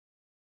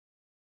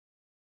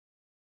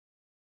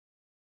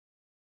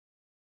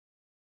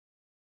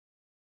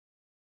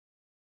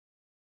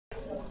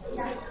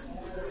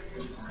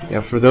Yeah,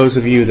 for those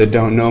of you that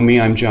don't know me,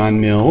 I'm Jon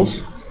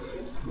Mills,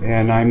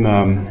 and I'm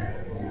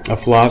a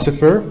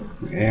philosopher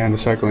and a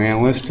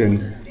psychoanalyst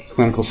and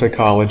clinical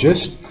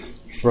psychologist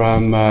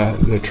from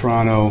the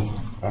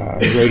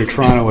Greater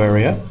Toronto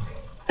area.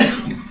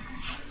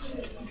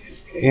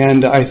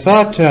 And I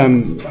thought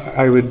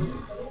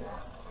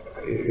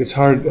it's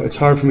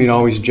hard for me to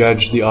always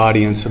judge the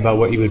audience about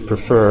what you would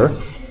prefer.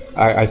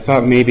 I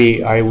thought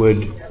maybe I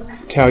would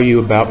tell you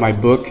about my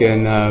book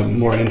in a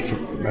more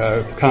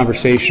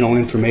conversational,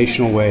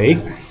 informational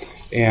way,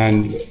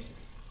 and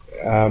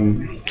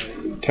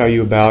tell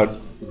you about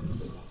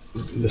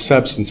the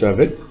substance of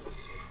it.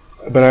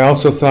 But I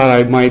also thought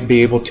I might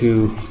be able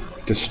to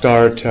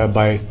start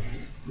by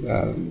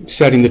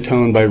setting the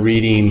tone by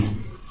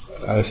reading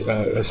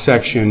a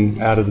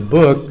section out of the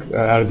book,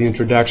 out of the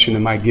introduction, that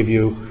might give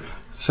you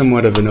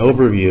somewhat of an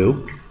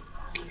overview.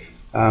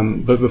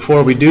 But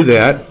before we do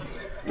that,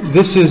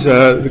 this is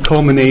the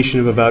culmination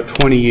of about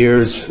 20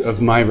 years of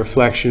my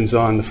reflections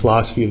on the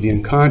philosophy of the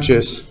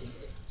unconscious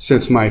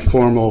since my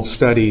formal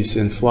studies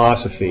in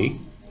philosophy.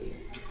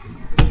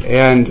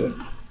 And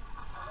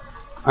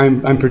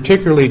I'm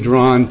particularly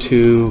drawn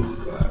to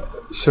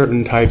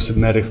certain types of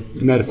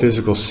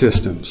metaphysical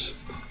systems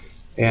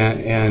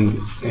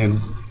and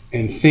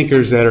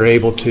thinkers that are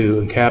able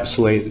to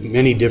encapsulate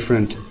many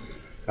different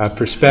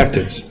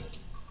perspectives.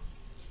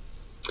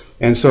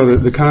 And so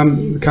the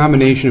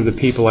combination of the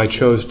people I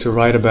chose to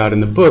write about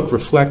in the book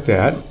reflect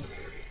that.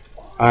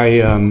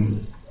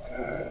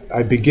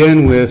 I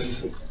begin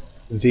with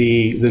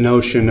the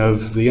notion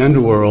of the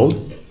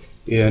underworld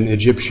in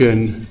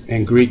Egyptian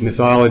and Greek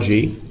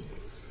mythology,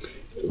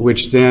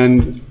 which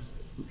then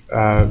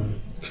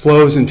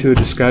flows into a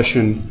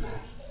discussion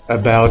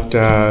about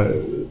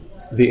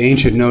the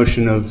ancient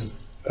notion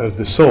of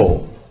the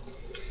soul.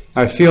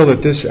 I feel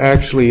that this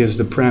actually is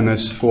the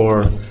premise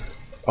for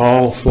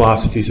all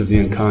philosophies of the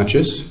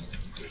unconscious,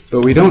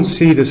 but we don't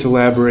see this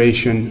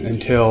elaboration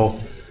until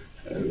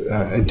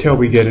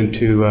we get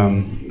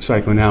into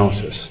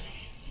psychoanalysis.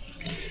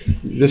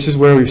 This is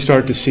where we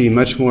start to see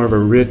much more of a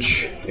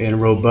rich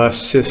and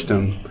robust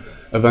system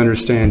of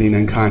understanding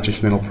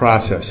unconscious mental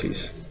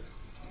processes.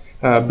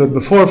 But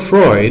before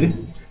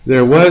Freud,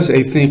 there was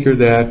a thinker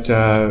that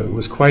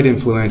was quite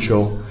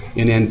influential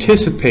in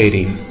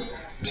anticipating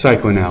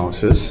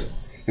psychoanalysis,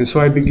 and so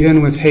I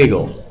begin with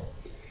Hegel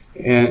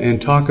and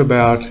talk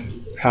about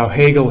how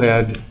Hegel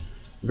had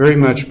very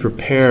much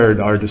prepared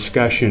our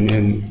discussion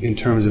in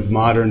terms of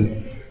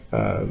modern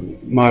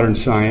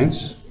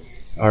science,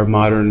 our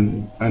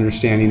modern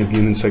understanding of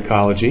human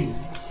psychology.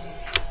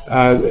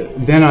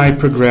 Then I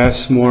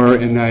progress more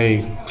in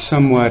a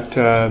somewhat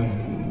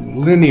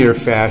linear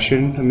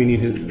fashion,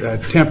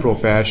 temporal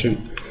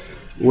fashion,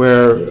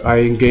 where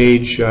I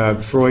engage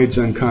Freud's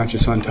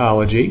unconscious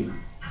ontology.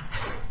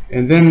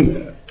 And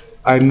then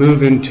I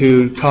move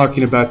into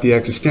talking about the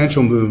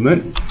existential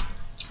movement,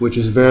 which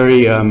is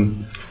very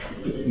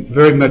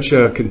much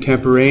a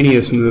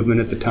contemporaneous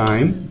movement at the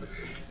time.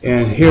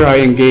 And here I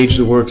engage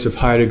the works of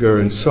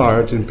Heidegger and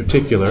Sartre in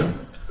particular.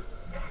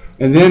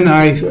 And then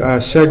I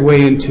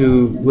segue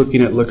into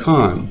looking at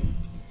Lacan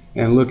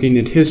and looking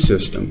at his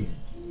system.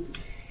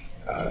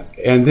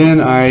 And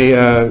then I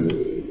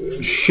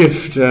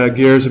shift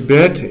gears a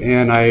bit,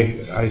 and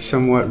I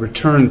somewhat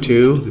return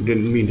to,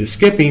 didn't mean to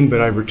skip him,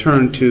 but I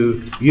return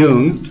to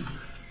Jung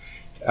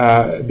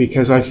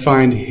because I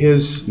find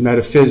his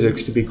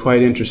metaphysics to be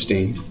quite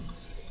interesting.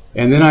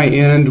 And then I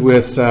end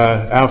with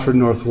Alfred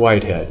North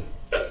Whitehead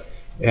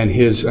and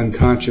his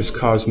unconscious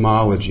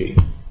cosmology.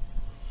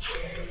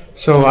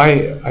 So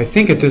I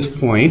think at this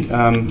point,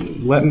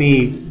 let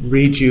me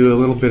read you a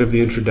little bit of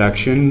the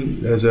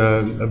introduction as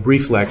a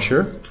brief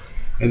lecture,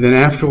 and then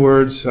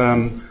afterwards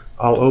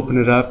I'll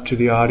open it up to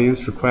the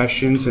audience for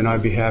questions, and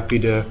I'd be happy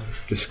to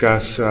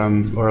discuss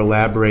or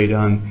elaborate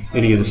on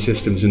any of the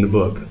systems in the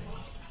book.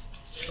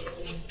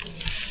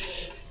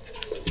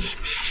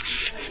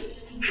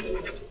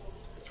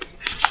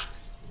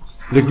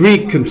 The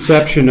Greek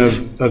conception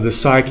of the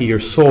psyche or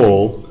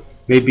soul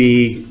may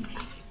be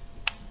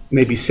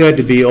said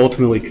to be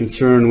ultimately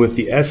concerned with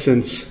the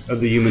essence of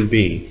the human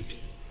being,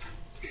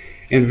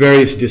 and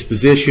various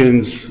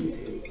dispositions,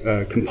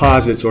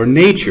 composites, or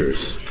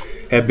natures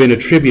have been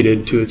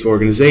attributed to its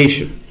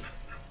organization.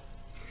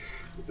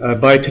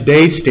 By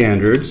today's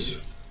standards,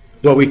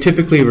 what we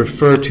typically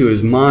refer to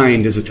as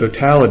mind as a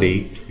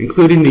totality,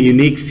 including the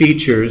unique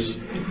features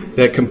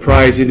that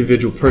comprise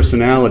individual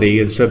personality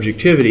and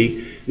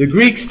subjectivity, the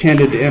Greeks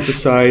tended to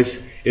emphasize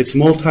its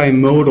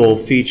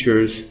multimodal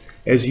features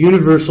as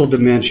universal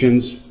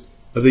dimensions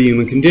of the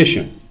human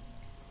condition.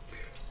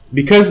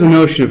 Because the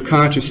notion of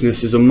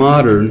consciousness is a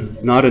modern,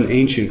 not an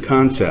ancient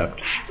concept,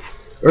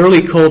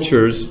 early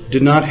cultures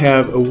did not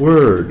have a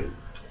word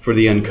for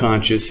the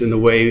unconscious in the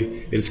way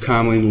it is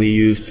commonly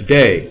used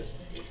today.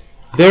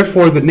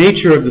 Therefore, the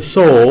nature of the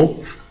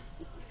soul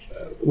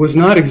was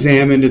not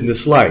examined in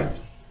this light.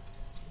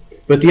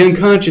 But the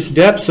unconscious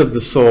depths of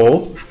the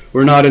soul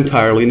were not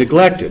entirely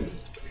neglected,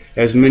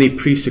 as many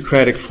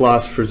pre-Socratic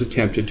philosophers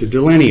attempted to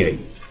delineate.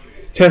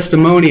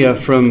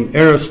 Testimonia from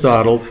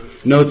Aristotle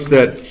notes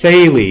that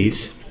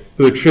Thales,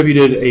 who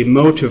attributed a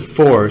motive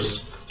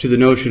force to the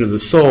notion of the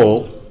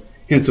soul,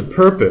 hence a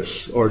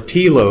purpose, or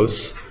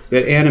telos,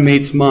 that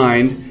animates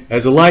mind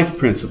as a life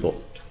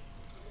principle.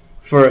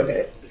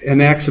 For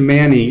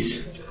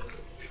Anaximenes,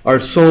 our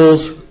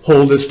souls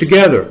hold us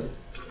together,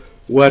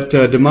 what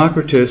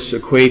Democritus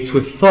equates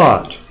with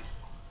thought,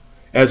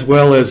 as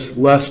well as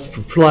lust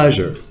for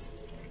pleasure.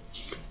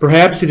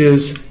 Perhaps it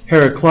is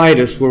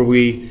Heraclitus where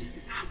we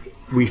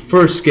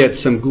first get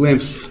some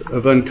glimpse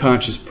of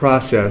unconscious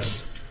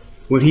process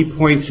when he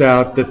points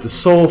out that the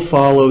soul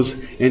follows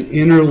an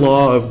inner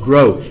law of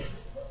growth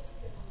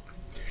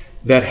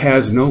that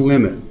has no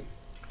limit,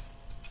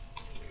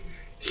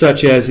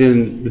 such as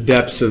in the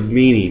depths of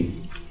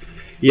meaning,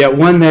 yet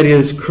one that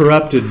is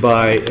corrupted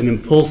by an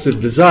impulsive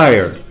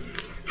desire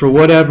for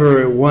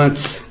whatever it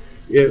wants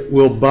it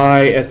will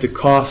buy at the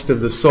cost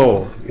of the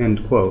soul,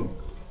 end quote.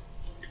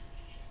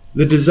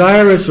 The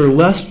desirous or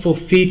lustful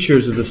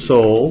features of the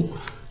soul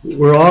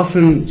were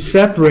often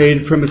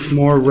separated from its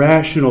more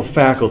rational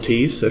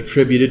faculties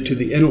attributed to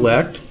the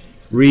intellect,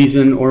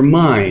 reason, or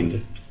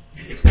mind,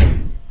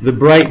 the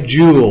bright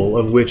jewel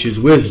of which is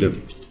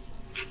wisdom.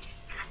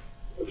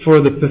 For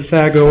the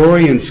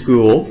Pythagorean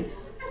school,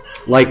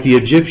 like the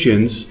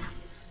Egyptians,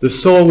 the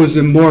soul was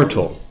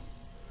immortal.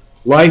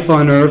 Life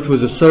on earth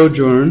was a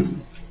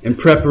sojourn and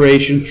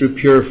preparation through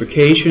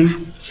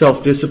purification,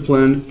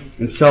 self-discipline,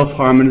 and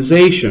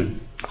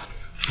self-harmonization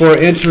for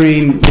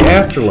entering the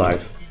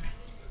afterlife,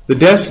 the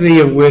destiny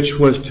of which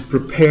was to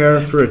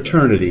prepare for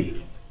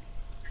eternity.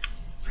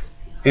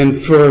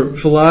 And for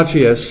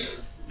Philostratus,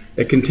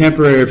 a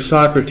contemporary of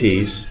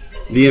Socrates,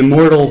 the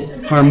immortal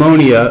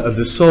harmonia of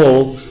the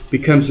soul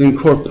becomes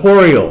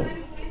incorporeal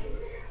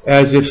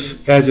as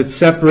it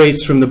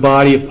separates from the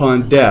body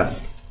upon death.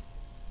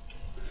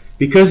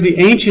 Because the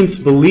ancients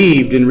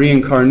believed in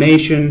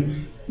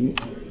reincarnation,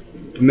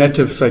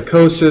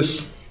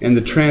 metempsychosis, and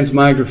the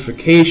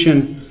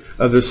transmigrification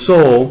of the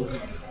soul,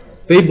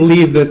 they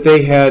believed that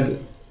they had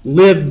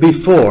lived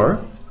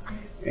before,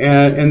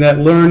 and that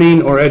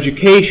learning or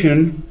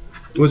education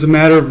was a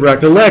matter of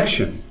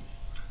recollection.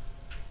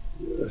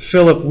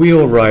 Philip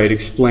Wheelwright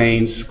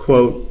explains,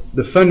 quote,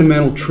 "The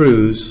fundamental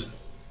truths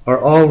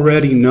are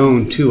already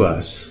known to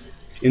us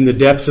in the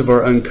depths of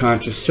our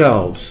unconscious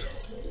selves,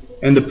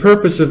 and the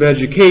purpose of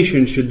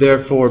education should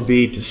therefore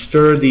be to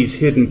stir these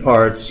hidden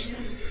parts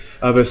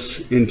of us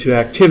into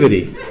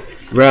activity,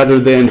 rather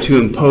than to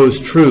impose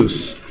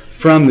truths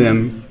from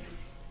them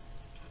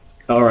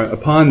or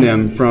upon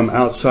them from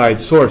outside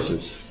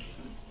sources."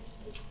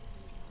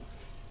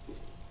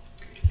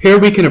 Here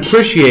we can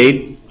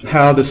appreciate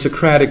how the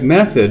Socratic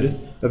method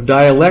of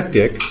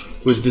dialectic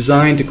was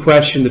designed to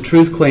question the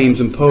truth claims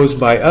imposed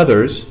by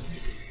others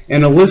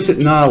and elicit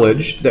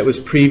knowledge that was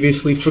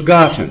previously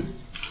forgotten,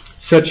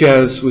 such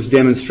as was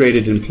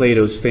demonstrated in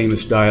Plato's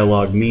famous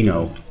dialogue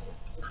Meno.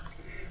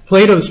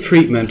 Plato's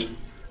treatment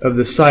of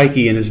the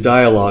psyche in his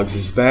dialogues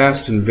is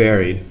vast and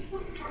varied,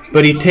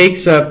 but he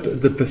takes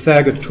up the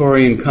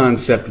Pythagorean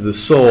concept of the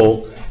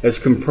soul as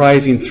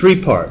comprising three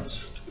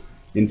parts: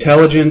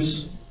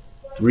 intelligence,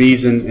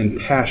 reason, and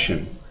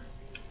passion.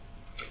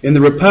 In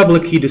the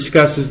Republic, he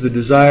discusses the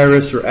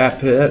desirous or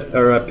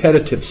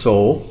appetitive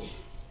soul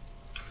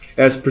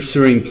as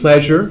pursuing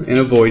pleasure and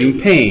avoiding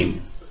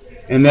pain,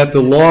 and that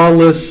the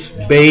lawless,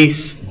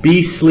 base,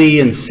 beastly,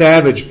 and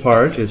savage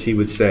part, as he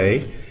would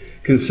say,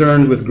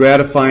 concerned with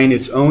gratifying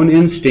its own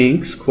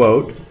instincts,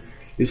 quote,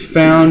 is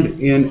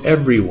found in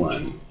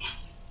everyone.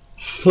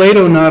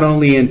 Plato not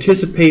only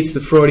anticipates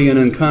the Freudian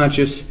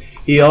unconscious,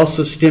 he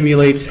also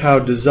stimulates how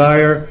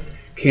desire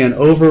can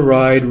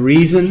override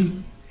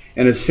reason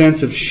and a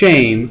sense of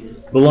shame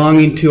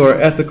belonging to our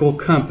ethical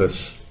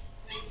compass.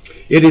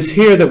 It is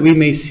here that we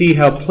may see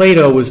how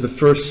Plato was the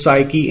first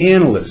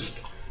psychoanalyst,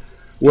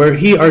 where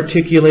he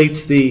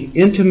articulates the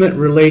intimate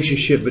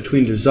relationship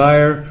between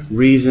desire,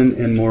 reason,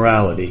 and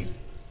morality.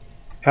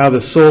 How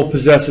the soul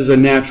possesses a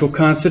natural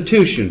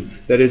constitution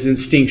that is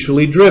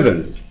instinctually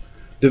driven,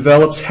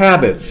 develops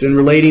habits in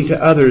relating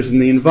to others in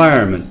the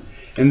environment,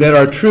 and that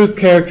our true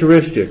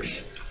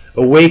characteristics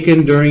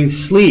awaken during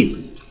sleep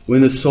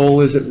when the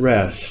soul is at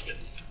rest,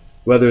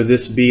 whether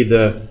this be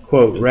the,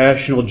 quote,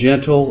 rational,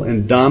 gentle,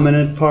 and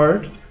dominant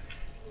part,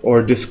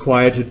 or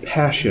disquieted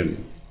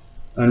passion,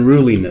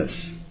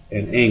 unruliness,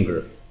 and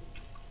anger.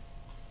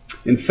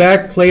 In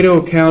fact, Plato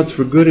accounts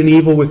for good and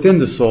evil within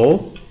the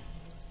soul,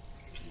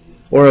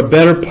 or a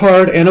better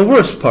part and a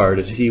worse part,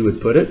 as he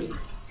would put it,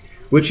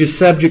 which is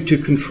subject to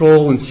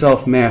control and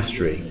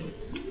self-mastery.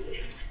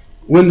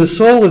 When the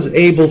soul is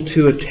able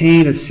to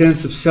attain a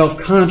sense of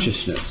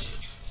self-consciousness,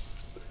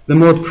 the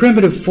more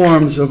primitive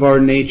forms of our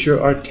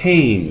nature are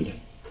tamed,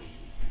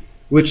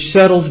 which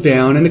settles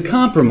down in a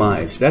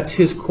compromise. That's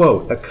his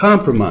quote, a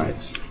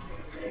compromise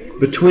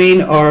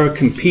between our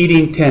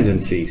competing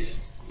tendencies,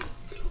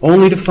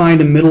 only to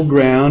find a middle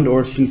ground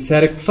or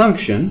synthetic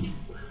function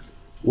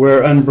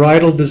where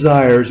unbridled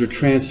desires are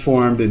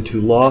transformed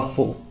into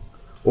lawful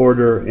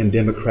order and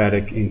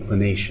democratic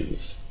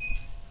inclinations.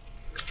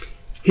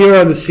 Here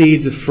are the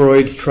seeds of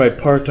Freud's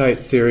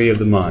tripartite theory of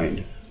the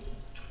mind.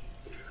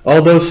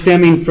 Although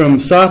stemming from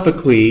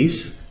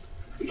Sophocles,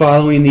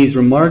 following these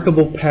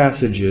remarkable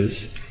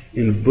passages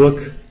in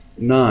Book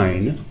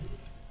 9,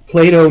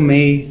 Plato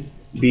may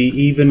be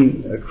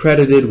even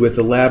credited with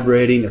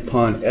elaborating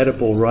upon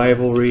Oedipal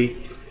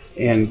rivalry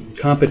and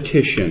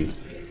competition,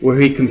 where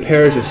he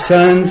compares a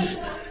son's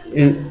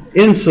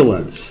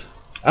insolence,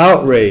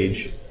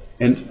 outrage,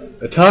 and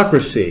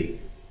autocracy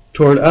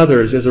toward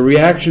others as a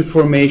reaction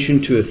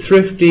formation to a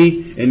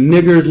thrifty and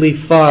niggardly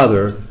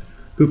father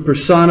who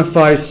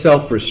personifies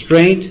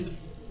self-restraint,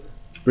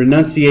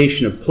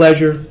 renunciation of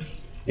pleasure,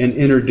 and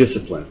inner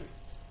discipline.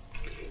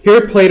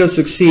 Here Plato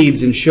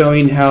succeeds in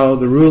showing how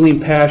the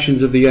ruling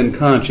passions of the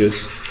unconscious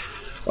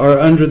are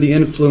under the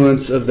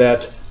influence of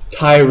that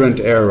tyrant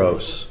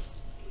Eros,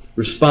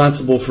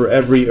 responsible for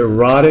every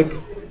erotic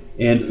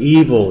and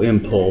evil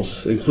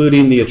impulse,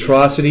 including the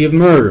atrocity of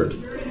murder,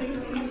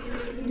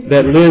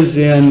 that lives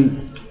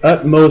in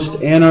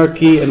utmost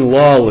anarchy and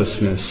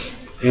lawlessness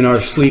in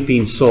our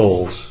sleeping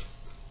souls,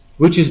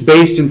 which is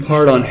based in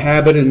part on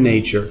habit and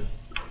nature,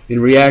 in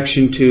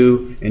reaction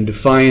to and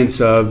defiance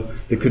of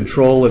the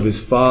control of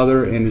his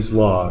father and his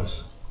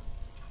laws.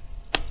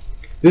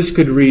 This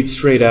could read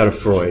straight out of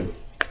Freud.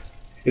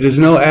 It is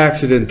no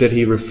accident that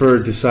he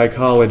referred to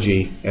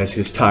psychology as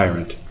his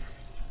tyrant.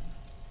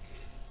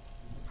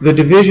 The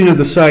division of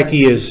the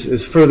psyche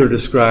is further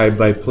described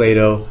by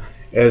Plato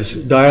as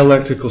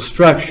dialectical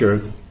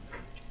structure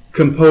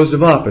composed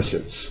of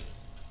opposites.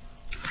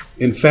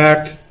 In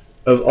fact,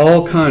 of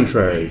all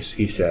contraries,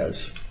 he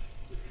says,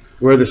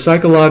 where the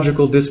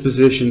psychological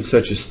dispositions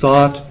such as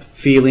thought,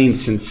 feeling,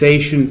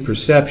 sensation,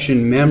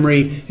 perception,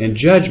 memory, and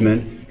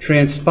judgment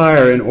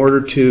transpire in order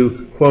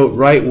to, quote,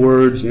 write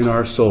words in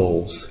our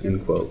souls,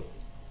 end quote.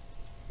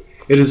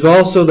 It is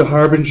also the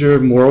harbinger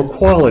of moral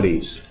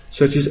qualities,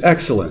 such as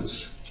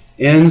excellence,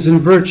 ends and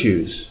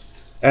virtues,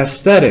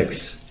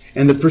 aesthetics,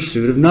 and the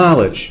pursuit of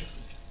knowledge.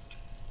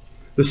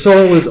 The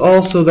soul is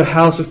also the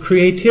house of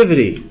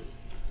creativity,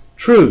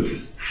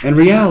 truth and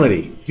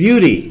reality,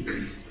 beauty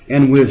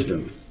and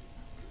wisdom.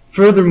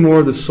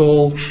 Furthermore, the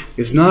soul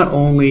is not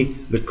only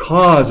the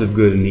cause of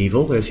good and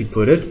evil, as he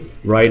put it,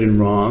 right and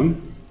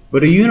wrong,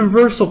 but a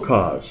universal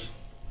cause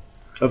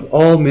of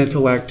all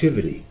mental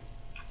activity,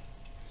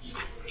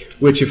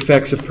 which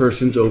affects a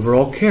person's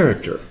overall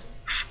character.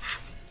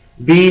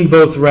 Being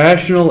both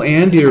rational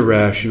and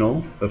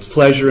irrational, of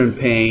pleasure and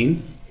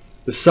pain,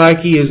 the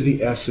psyche is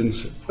the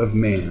essence of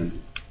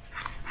man.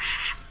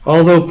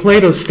 Although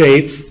Plato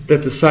states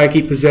that the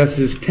psyche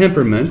possesses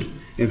temperament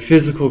and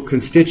physical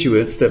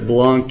constituents that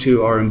belong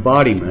to our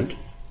embodiment,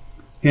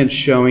 hence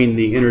showing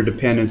the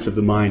interdependence of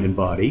the mind and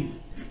body,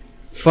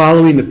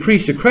 following the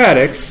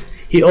PreSocratics,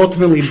 he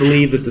ultimately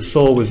believed that the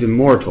soul was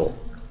immortal.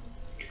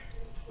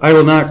 I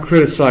will not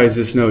criticize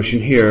this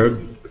notion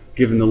here,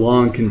 given the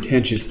long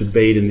contentious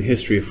debate in the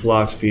history of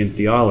philosophy and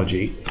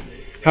theology.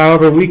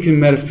 However, we can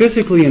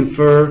metaphysically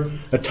infer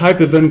a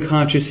type of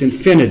unconscious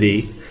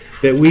infinity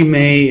that we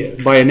may,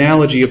 by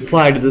analogy,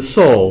 apply to the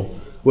soul,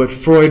 what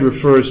Freud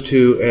refers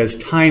to as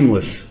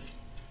timeless,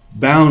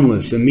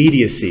 boundless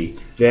immediacy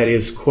that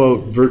is,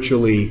 quote,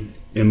 virtually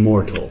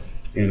immortal,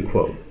 end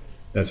quote.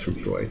 That's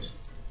from Freud.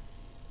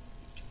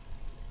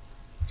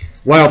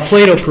 While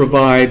Plato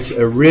provides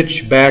a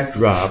rich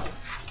backdrop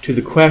to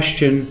the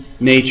question,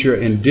 nature,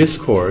 and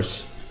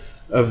discourse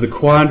of the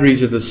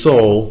quandaries of the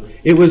soul,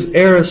 it was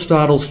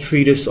Aristotle's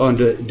treatise on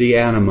De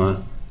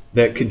Anima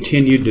that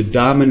continued to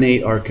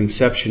dominate our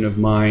conception of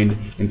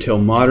mind until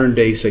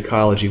modern-day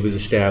psychology was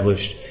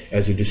established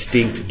as a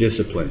distinct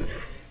discipline.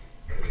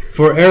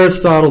 For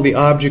Aristotle, the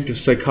object of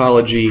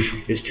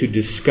psychology is to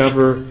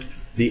discover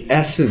the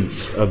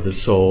essence of the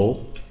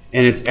soul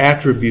and its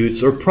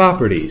attributes or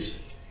properties.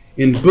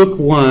 In Book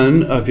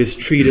 1 of his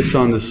treatise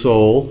on the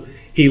soul,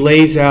 he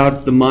lays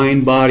out the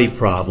mind-body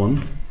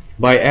problem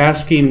by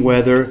asking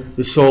whether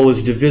the soul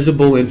is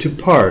divisible into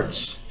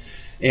parts,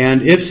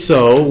 and if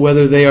so,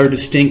 whether they are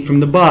distinct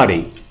from the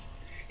body.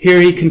 Here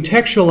he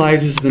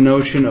contextualizes the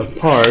notion of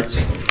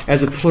parts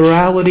as a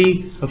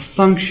plurality of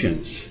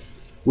functions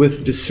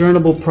with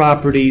discernible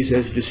properties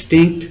as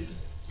distinct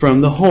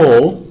from the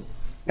whole,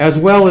 as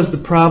well as the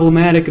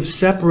problematic of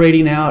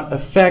separating out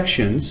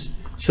affections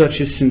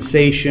such as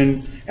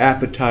sensation,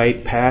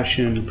 appetite,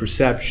 passion,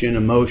 perception,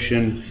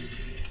 emotion,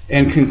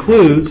 and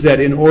concludes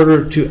that in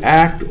order to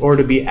act or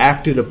to be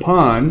acted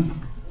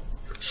upon,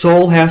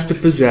 soul has to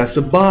possess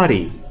a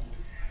body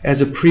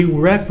as a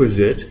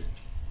prerequisite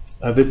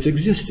of its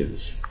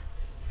existence.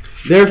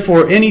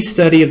 Therefore, any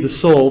study of the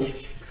soul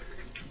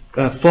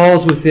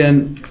falls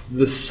within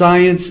the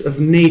science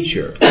of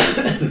nature,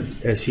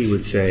 as he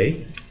would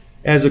say,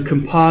 as a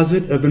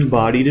composite of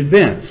embodied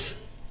events.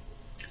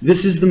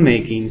 This is the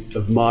making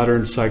of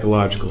modern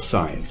psychological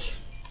science.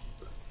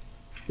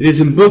 It is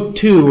in Book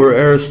 2 where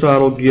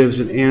Aristotle gives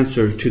an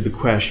answer to the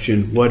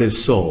question, what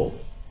is soul?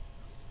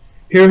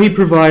 Here he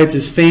provides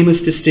his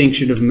famous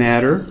distinction of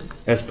matter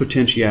as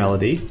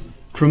potentiality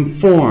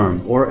from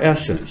form or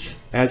essence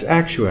as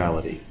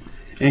actuality,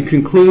 and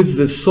concludes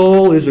that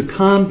soul is a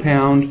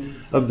compound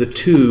of the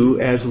two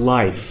as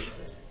life.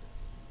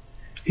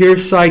 Here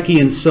psyche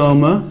and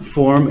soma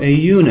form a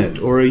unit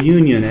or a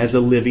union as a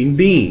living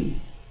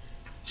being.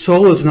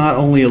 Soul is not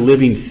only a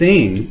living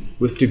thing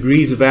with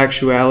degrees of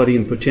actuality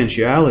and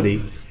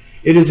potentiality,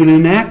 it is an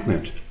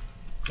enactment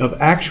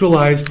of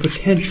actualized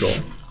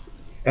potential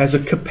as a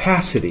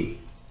capacity.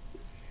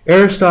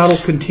 Aristotle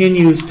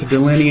continues to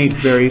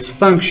delineate various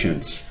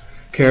functions,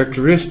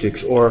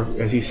 characteristics, or,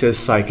 as he says,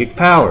 psychic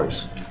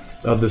powers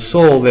of the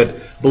soul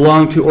that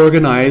belong to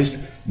organized,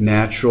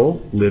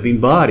 natural, living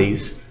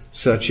bodies,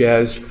 such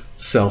as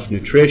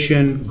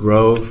self-nutrition,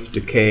 growth,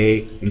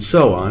 decay, and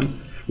so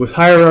on, with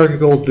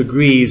hierarchical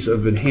degrees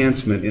of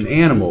enhancement in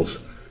animals,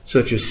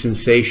 such as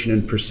sensation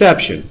and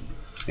perception,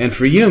 and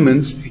for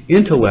humans,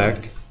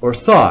 intellect or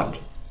thought.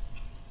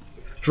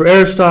 For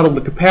Aristotle,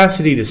 the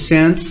capacity to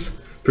sense,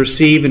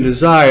 perceive, and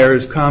desire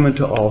is common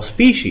to all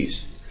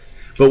species.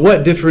 But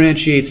what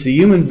differentiates the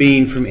human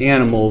being from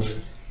animals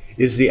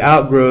is the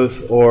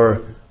outgrowth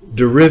or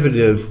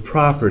derivative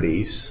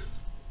properties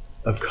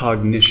of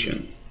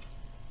cognition.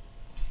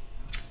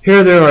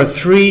 Here there are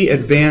three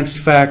advanced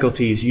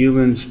faculties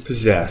humans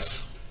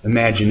possess: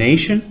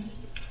 imagination,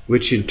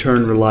 which in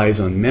turn relies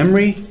on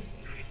memory,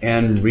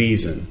 and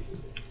reason,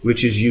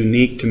 which is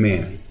unique to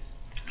man.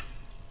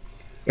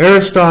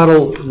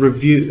 Aristotle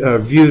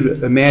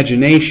viewed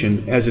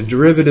imagination as a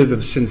derivative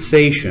of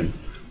sensation,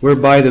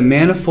 whereby the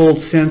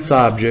manifold sense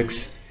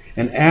objects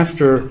and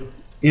after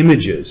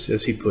images,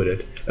 as he put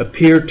it,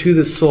 appear to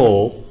the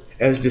soul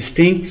as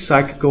distinct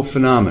psychical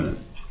phenomena.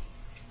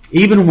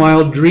 Even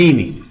while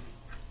dreaming,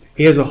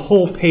 he has a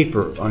whole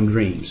paper on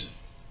dreams.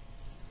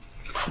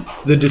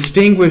 The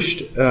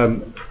distinguished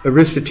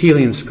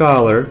Aristotelian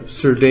scholar,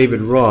 Sir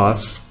David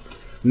Ross,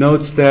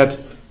 notes that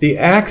the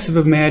acts of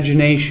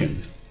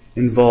imagination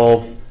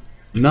involve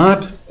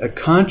not a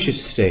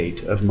conscious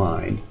state of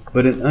mind,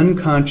 but an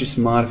unconscious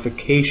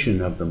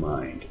modification of the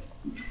mind,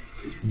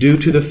 due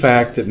to the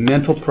fact that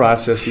mental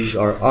processes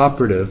are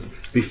operative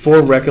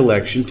before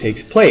recollection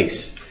takes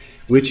place,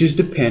 which is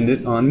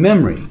dependent on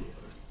memory.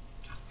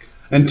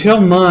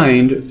 Until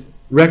mind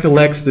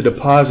recollects the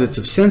deposits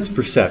of sense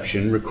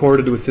perception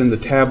recorded within the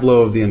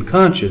tableau of the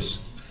unconscious,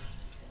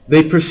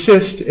 they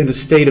persist in a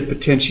state of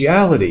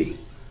potentiality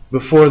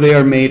before they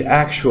are made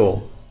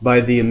actual by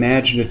the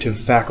imaginative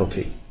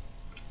faculty.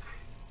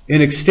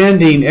 In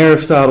extending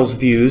Aristotle's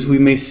views, we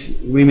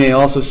may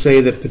also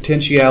say that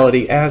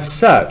potentiality as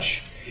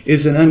such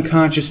is an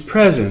unconscious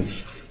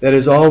presence that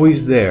is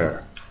always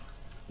there,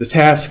 the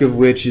task of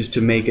which is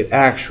to make it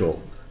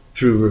actual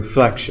through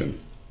reflection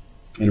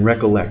and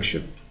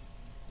recollection.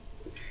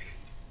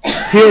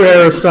 Here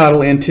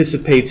Aristotle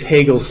anticipates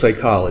Hegel's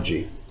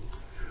psychology,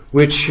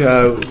 which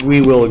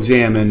we will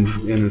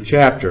examine in the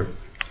chapter,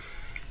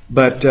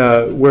 but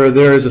where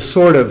there is a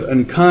sort of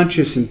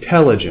unconscious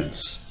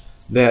intelligence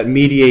that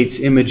mediates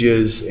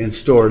images and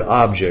stored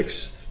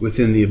objects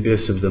within the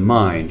abyss of the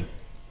mind.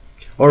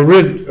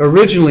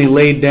 Originally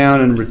laid down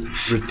and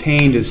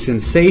retained as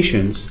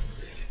sensations,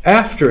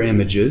 after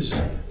images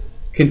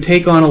can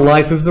take on a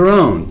life of their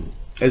own,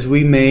 as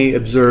we may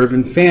observe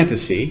in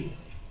fantasy,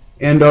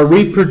 and are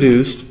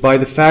reproduced by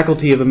the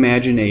faculty of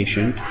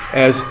imagination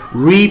as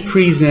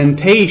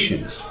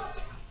representations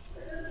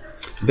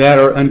that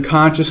are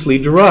unconsciously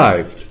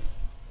derived.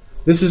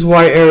 This is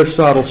why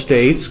Aristotle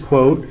states,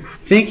 quote,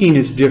 "Thinking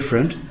is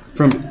different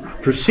from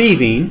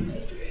perceiving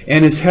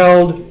and is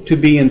held to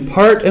be in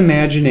part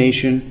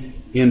imagination,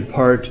 in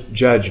part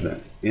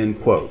judgment," end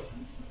quote.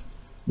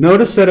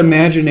 Notice that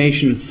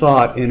imagination and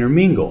thought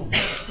intermingle.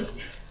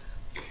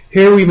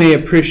 Here we may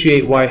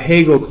appreciate why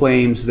Hegel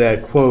claims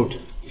that, quote,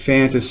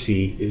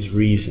 "fantasy is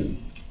reason,"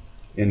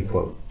 end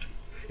quote.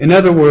 In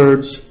other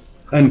words,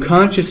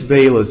 unconscious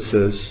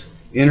valences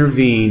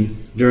intervene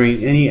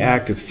during any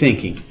act of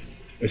thinking,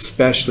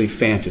 especially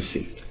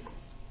fantasy.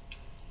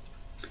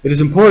 It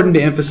is important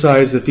to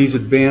emphasize that these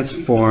advanced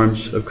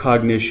forms of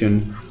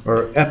cognition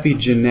are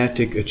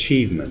epigenetic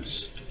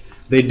achievements.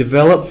 They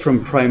develop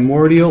from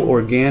primordial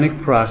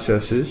organic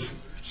processes,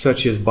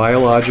 such as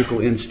biological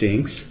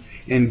instincts,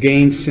 and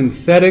gain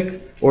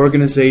synthetic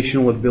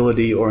organizational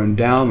ability or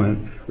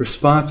endowment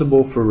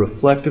responsible for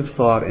reflective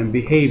thought and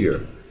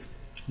behavior.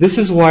 This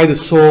is why the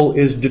soul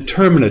is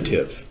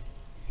determinative.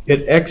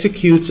 It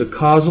executes a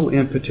causal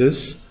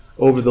impetus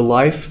over the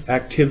life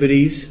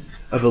activities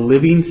of a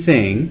living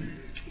thing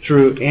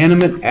through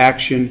animate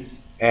action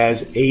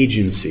as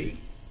agency.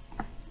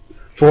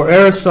 For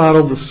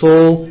Aristotle, the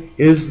soul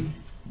is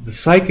the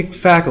psychic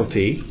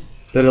faculty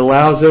that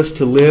allows us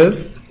to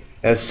live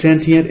as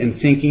sentient and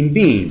thinking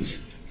beings.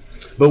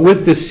 But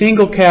with this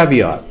single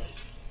caveat,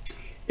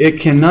 it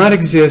cannot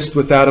exist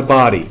without a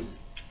body.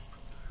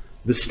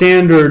 The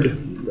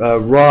standard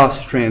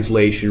Ross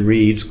translation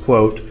reads,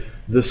 quote,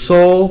 "The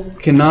soul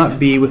cannot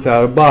be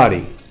without a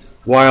body,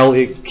 while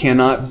it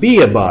cannot be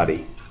a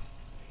body.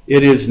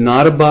 It is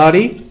not a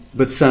body,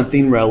 but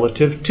something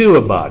relative to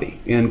a body,"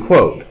 end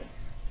quote.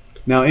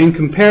 Now, in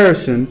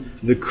comparison,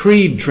 the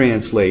Creed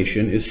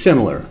translation is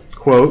similar.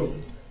 Quote,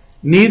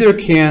 Neither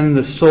can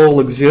the soul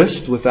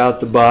exist without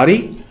the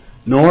body,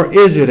 nor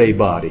is it a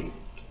body.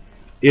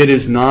 It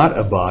is not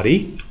a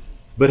body,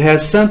 but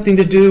has something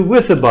to do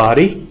with a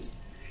body,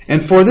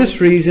 and for this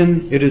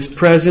reason it is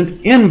present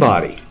in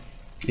body."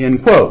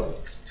 End quote.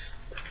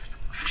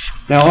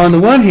 Now, on the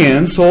one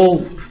hand,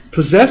 soul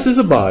possesses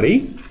a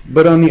body,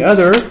 but on the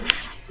other,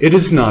 it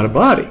is not a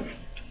body.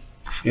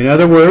 In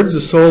other words,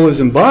 the soul is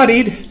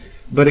embodied,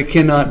 but it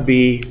cannot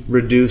be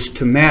reduced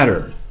to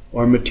matter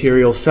or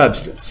material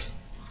substance.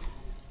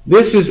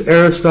 This is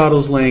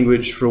Aristotle's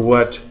language for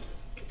what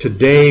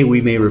today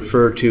we may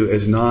refer to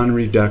as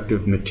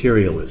non-reductive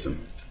materialism.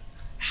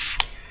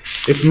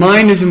 If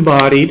mind is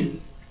embodied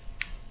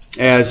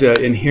as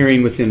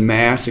inhering within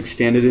mass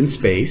extended in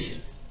space,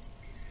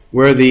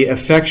 where the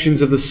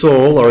affections of the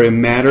soul are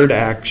immattered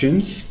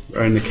actions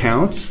or in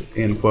accounts,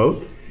 end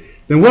quote,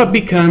 then what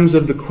becomes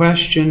of the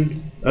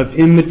question of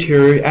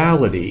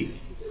immateriality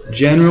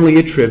generally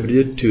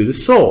attributed to the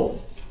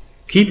soul?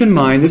 Keep in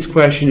mind this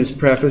question is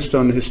prefaced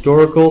on the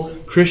historical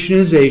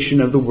Christianization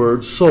of the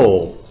word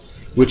soul,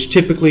 which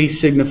typically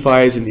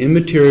signifies an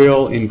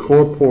immaterial,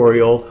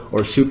 incorporeal,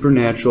 or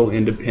supernatural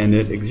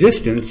independent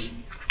existence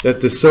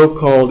that the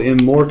so-called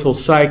immortal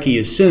psyche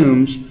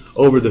assumes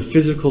over the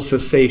physical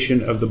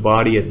cessation of the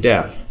body at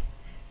death.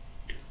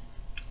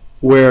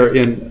 Where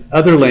in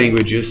other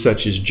languages,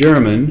 such as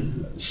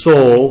German,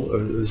 soul,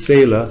 or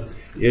Seele,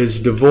 is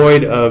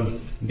devoid of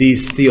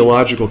these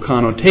theological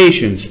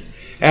connotations,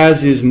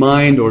 as is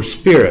mind or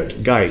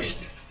spirit, Geist.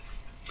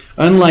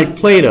 Unlike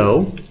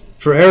Plato,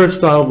 for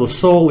Aristotle, the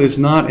soul is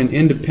not an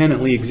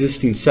independently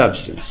existing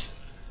substance,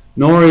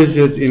 nor is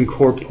it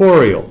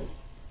incorporeal.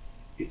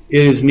 It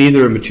is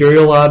neither a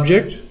material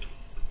object,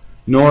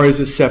 nor is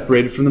it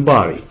separated from the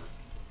body.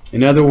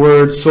 In other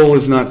words, soul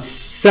is not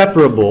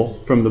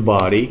separable from the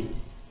body,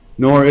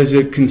 nor is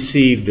it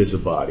conceived as a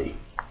body.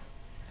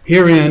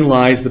 Herein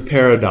lies the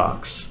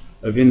paradox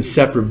of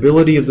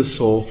inseparability of the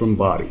soul from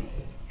body.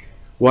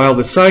 While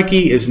the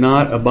psyche is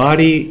not a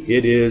body,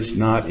 it is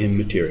not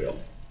immaterial.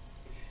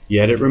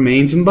 Yet it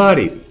remains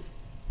embodied.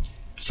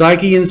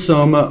 Psyche and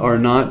soma are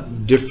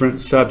not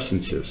different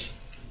substances.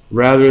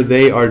 Rather,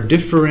 they are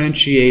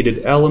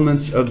differentiated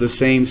elements of the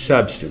same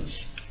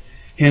substance,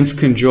 hence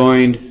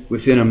conjoined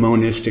within a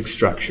monistic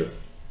structure.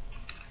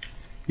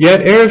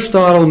 Yet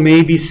Aristotle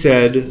may be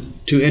said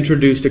to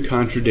introduce a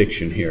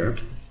contradiction here,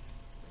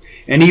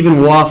 and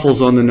even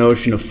waffles on the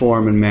notion of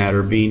form and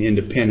matter being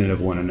independent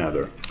of one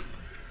another.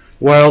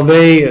 While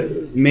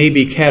they may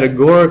be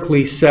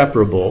categorically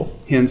separable,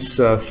 hence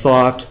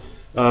thought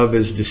of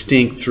as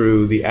distinct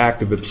through the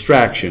act of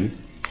abstraction,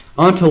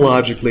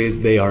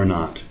 ontologically they are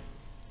not.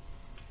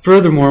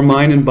 Furthermore,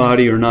 mind and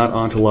body are not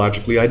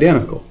ontologically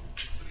identical.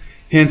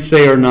 Hence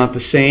they are not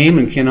the same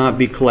and cannot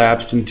be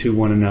collapsed into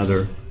one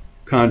another,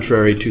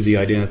 contrary to the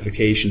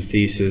identification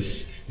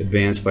thesis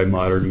advanced by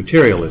modern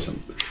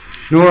materialism.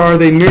 Nor are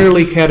they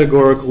merely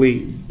categorical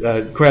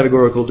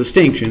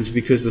distinctions,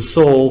 because the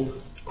soul,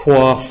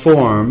 qua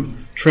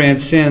form,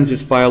 transcends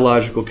its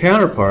biological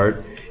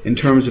counterpart in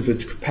terms of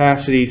its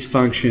capacities,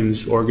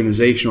 functions,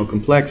 organizational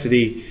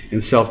complexity,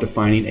 and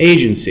self-defining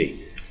agency,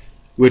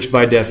 which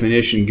by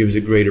definition gives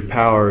it greater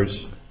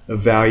powers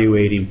of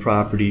valuing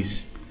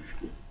properties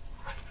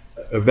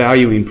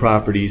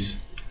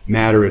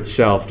matter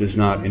itself does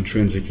not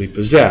intrinsically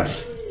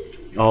possess,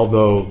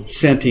 although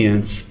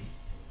sentience,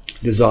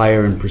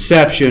 desire, and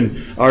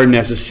perception are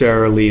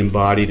necessarily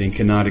embodied and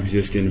cannot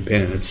exist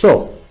independent of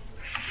soul.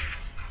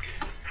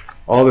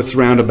 All this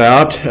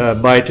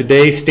roundabout, by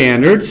today's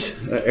standards,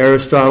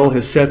 Aristotle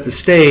has set the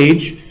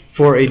stage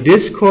for a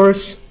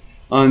discourse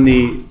on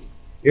the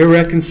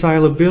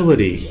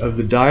irreconcilability of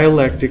the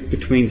dialectic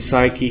between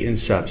psyche and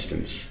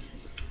substance,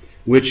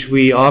 which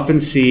we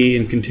often see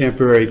in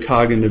contemporary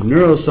cognitive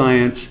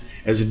neuroscience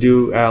as a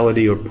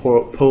duality or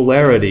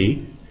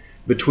polarity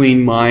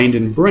between mind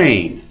and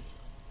brain.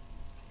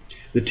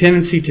 The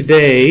tendency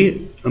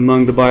today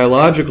among the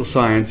biological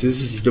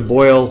sciences is to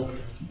boil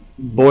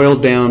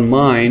down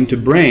mind to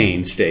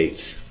brain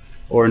states,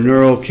 or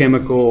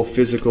neurochemical,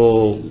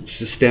 physical,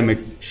 systemic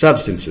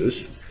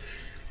substances,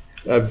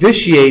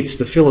 vitiates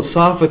the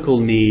philosophical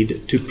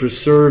need to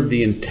preserve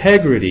the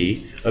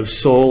integrity of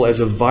soul as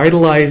a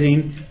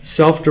vitalizing,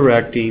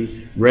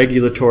 self-directing,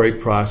 regulatory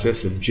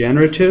process of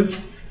generative,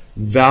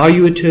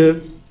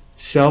 valuative,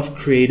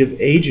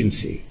 self-creative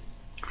agency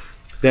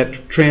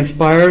that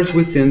transpires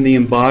within the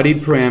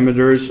embodied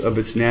parameters of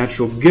its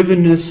natural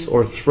givenness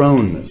or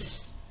thrownness.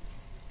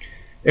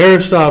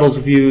 Aristotle's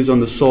views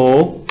on the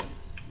soul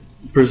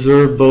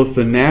preserve both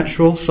the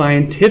natural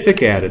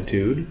scientific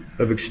attitude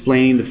of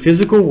explaining the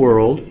physical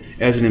world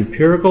as an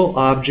empirical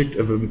object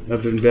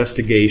of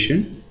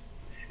investigation,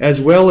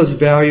 as well as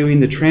valuing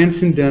the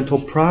transcendental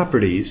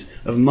properties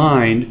of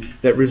mind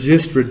that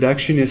resist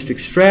reductionistic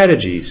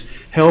strategies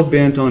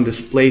hell-bent on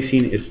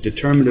displacing its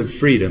determinative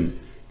freedom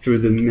through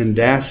the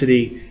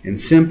mendacity and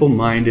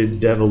simple-minded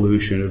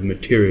devolution of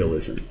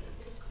materialism.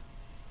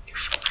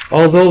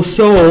 Although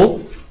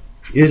soul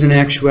is an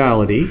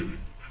actuality,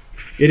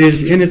 It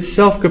is in its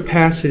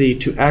self-capacity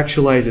to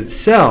actualize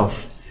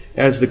itself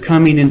as the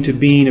coming into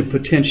being of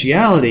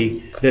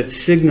potentiality that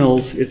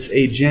signals its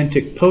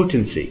agentic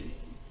potency.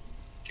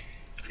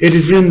 It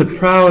is in the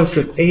prowess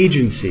of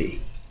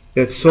agency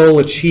that soul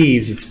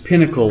achieves its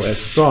pinnacle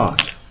as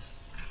thought.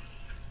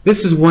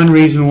 This is one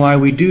reason why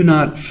we do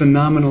not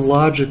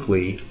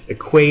phenomenologically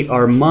equate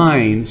our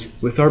minds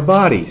with our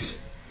bodies.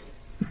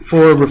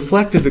 For a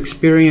reflective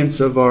experience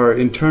of our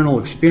internal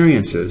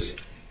experiences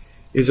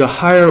is a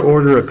higher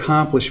order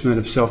accomplishment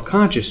of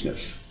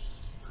self-consciousness,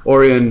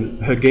 or in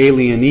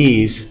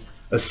Hegelianese,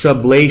 a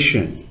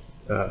sublation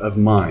of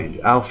mind,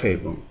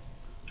 Aufhebung.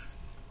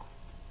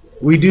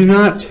 We do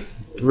not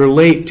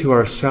relate to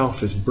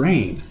ourself as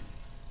brain,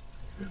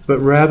 but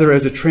rather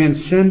as a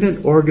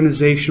transcendent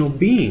organizational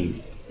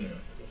being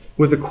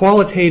with a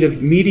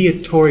qualitative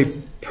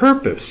mediatory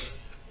purpose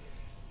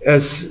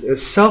as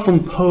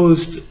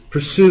self-imposed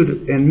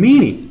pursuit and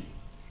meaning.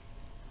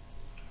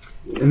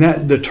 And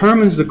that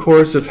determines the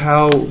course of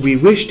how we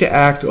wish to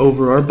act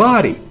over our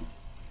body,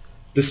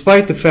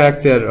 despite the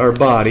fact that our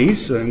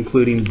bodies,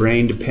 including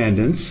brain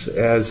dependence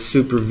as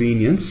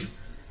supervenience,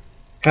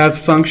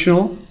 have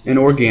functional and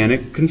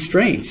organic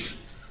constraints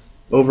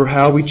over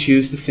how we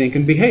choose to think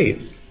and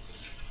behave.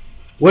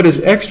 What is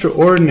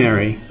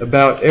extraordinary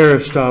about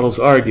Aristotle's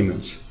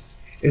arguments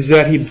is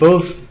that he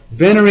both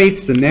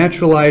venerates the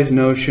naturalized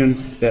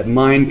notion that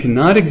mind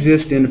cannot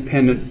exist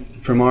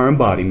independent from our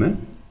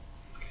embodiment,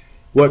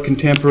 what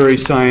contemporary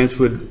science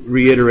would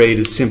reiterate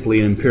as simply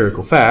an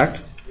empirical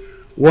fact,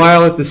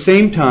 while at the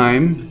same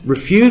time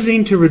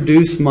refusing to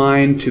reduce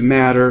mind to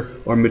matter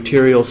or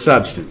material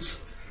substance,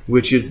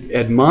 which it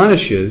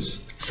admonishes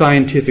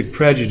scientific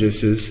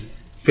prejudices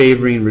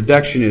favoring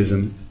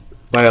reductionism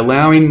by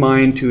allowing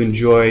mind to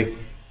enjoy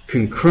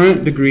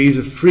concurrent degrees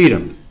of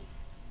freedom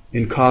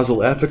in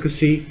causal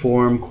efficacy,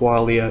 form,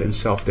 qualia, and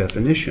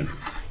self-definition.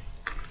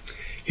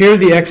 Here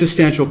the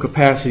existential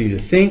capacity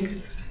to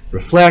think,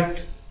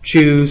 reflect,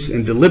 choose,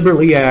 and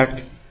deliberately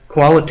act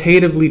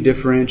qualitatively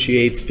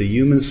differentiates the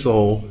human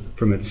soul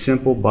from its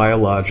simple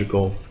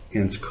biological,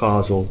 hence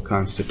causal,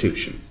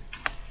 constitution.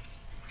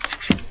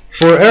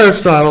 For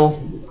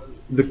Aristotle,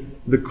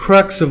 the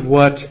crux of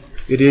what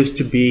it is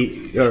to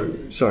be,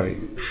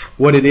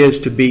 what it is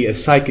to be a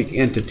psychic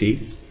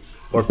entity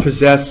or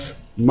possess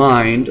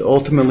mind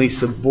ultimately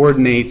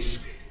subordinates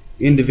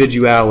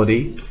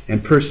individuality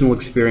and personal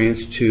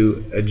experience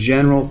to a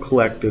general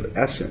collective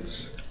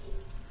essence.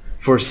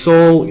 For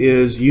soul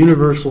is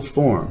universal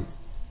form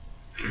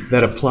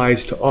that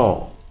applies to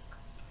all.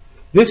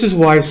 This is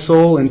why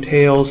soul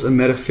entails a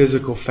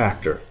metaphysical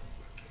factor,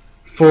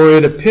 for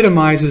it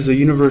epitomizes a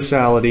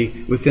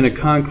universality within a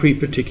concrete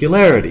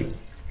particularity.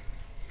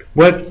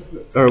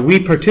 We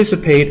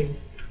participate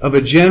of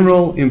a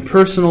general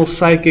impersonal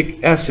psychic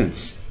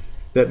essence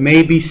that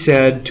may be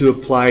said to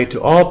apply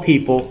to all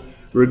people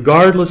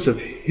regardless of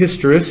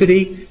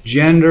historicity,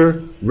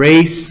 gender,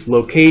 race,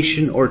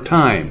 location, or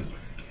time,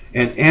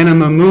 an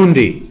anima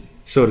mundi,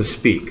 so to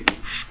speak.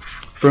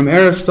 From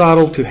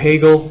Aristotle to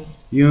Hegel,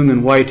 Jung,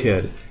 and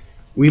Whitehead,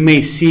 we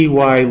may see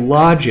why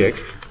logic,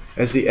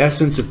 as the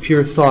essence of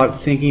pure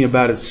thought thinking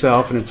about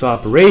itself and its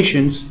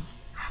operations,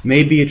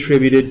 may be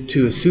attributed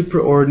to a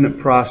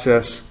superordinate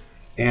process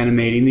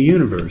animating the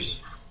universe.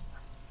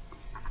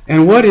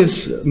 And what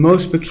is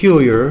most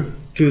peculiar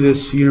to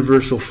this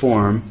universal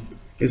form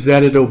is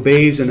that it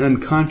obeys an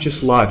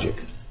unconscious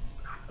logic,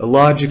 a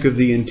logic of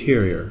the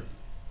interior,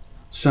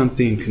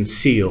 something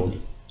concealed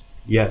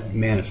yet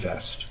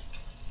manifest.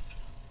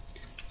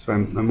 So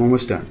I'm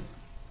almost done.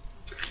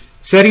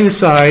 Setting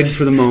aside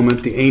for the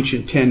moment the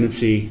ancient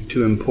tendency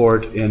to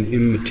import an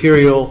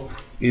immaterial,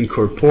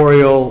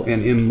 incorporeal,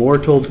 and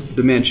immortal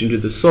dimension to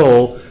the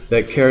soul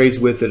that carries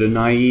with it a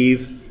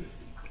naive,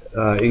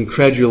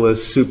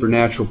 incredulous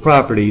supernatural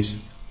properties,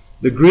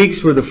 the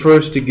Greeks were the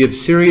first to give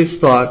serious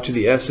thought to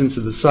the essence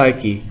of the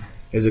psyche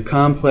as a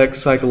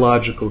complex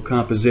psychological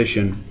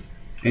composition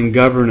and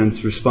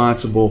governance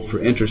responsible for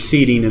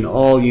interceding in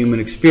all human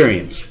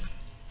experience,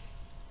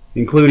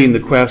 including the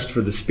quest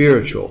for the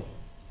spiritual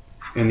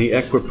and the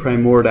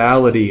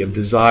equiprimordiality of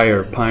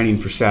desire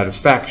pining for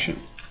satisfaction.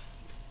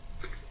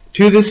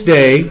 To this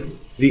day,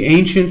 the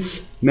ancients'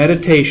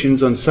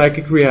 meditations on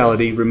psychic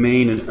reality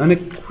remain an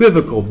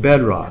unequivocal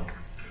bedrock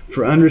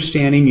for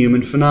understanding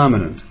human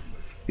phenomena,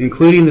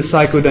 including the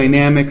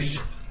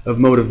psychodynamics of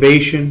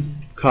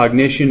motivation,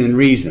 cognition, and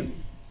reason.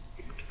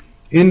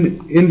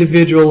 In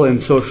individual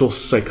and social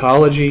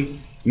psychology,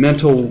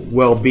 mental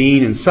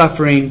well-being and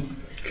suffering,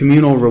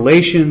 communal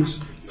relations,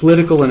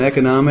 political and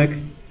economic,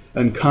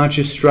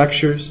 unconscious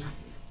structures,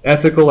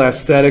 ethical,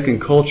 aesthetic,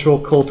 and cultural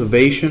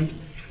cultivation,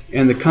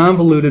 and the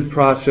convoluted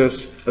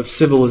process of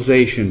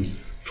civilization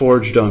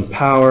forged on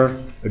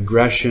power,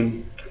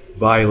 aggression,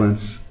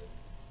 violence,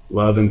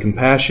 love and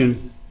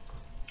compassion,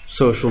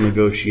 social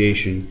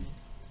negotiation,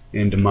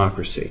 and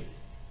democracy.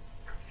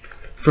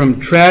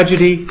 From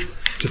tragedy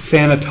to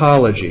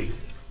thanatology,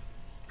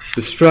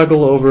 the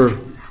struggle over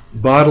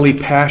bodily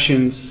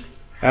passions,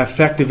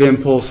 affective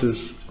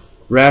impulses,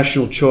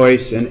 rational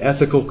choice, and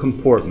ethical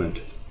comportment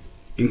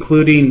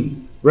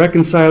including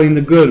reconciling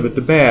the good with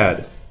the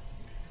bad,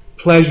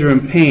 pleasure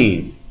and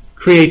pain,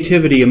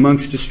 creativity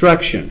amongst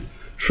destruction,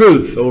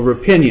 truth over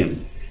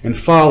opinion, and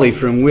folly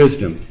from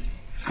wisdom,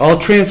 all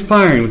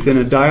transpiring within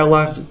a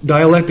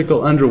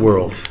dialectical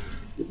underworld,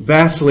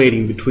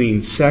 vacillating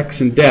between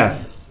sex and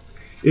death,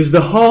 is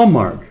the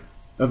hallmark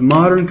of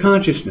modern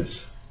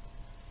consciousness.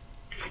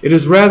 It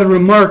is rather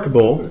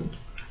remarkable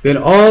that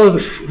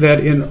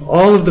in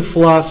all of the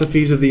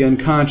philosophies of the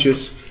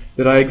unconscious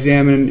that I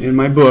examine in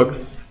my book,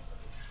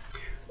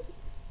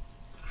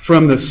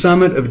 from the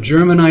summit of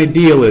German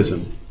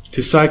idealism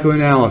to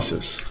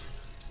psychoanalysis,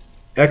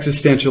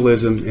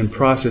 existentialism, and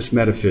process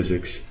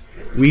metaphysics,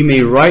 we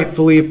may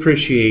rightfully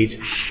appreciate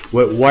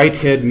what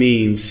Whitehead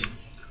means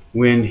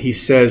when he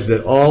says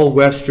that all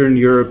Western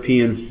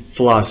European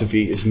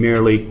philosophy is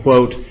merely,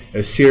 quote,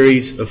 a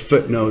series of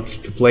footnotes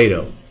to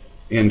Plato,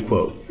 end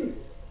quote.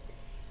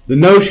 The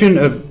notion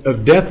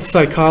of depth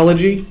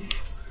psychology,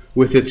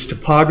 with its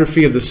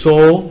topography of the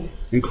soul,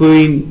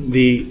 including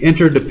the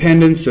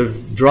interdependence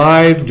of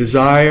drive,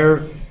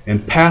 desire,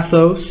 and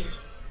pathos,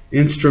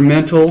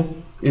 instrumental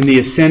in the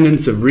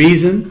ascendance of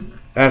reason,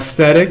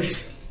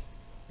 aesthetics,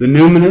 the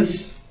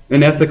numinous,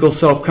 and ethical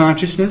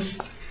self-consciousness,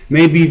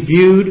 may be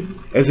viewed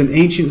as an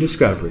ancient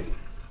discovery.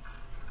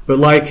 But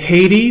like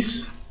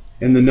Hades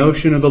and the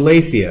notion of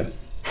aletheia,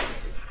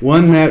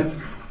 one that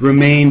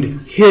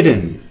remained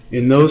hidden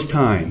in those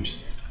times,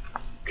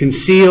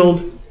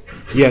 concealed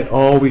yet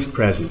always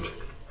present.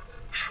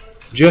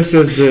 Just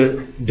as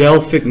the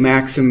Delphic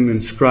maxim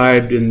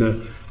inscribed in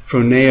the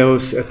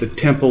Phroneos at the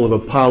temple of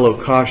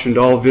Apollo cautioned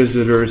all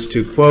visitors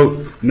to,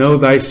 quote, know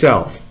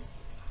thyself,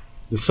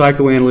 the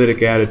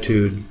psychoanalytic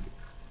attitude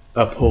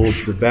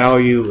upholds the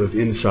value of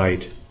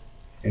insight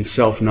and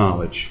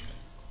self-knowledge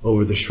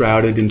over the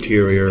shrouded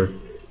interior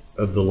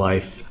of the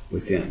life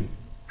within.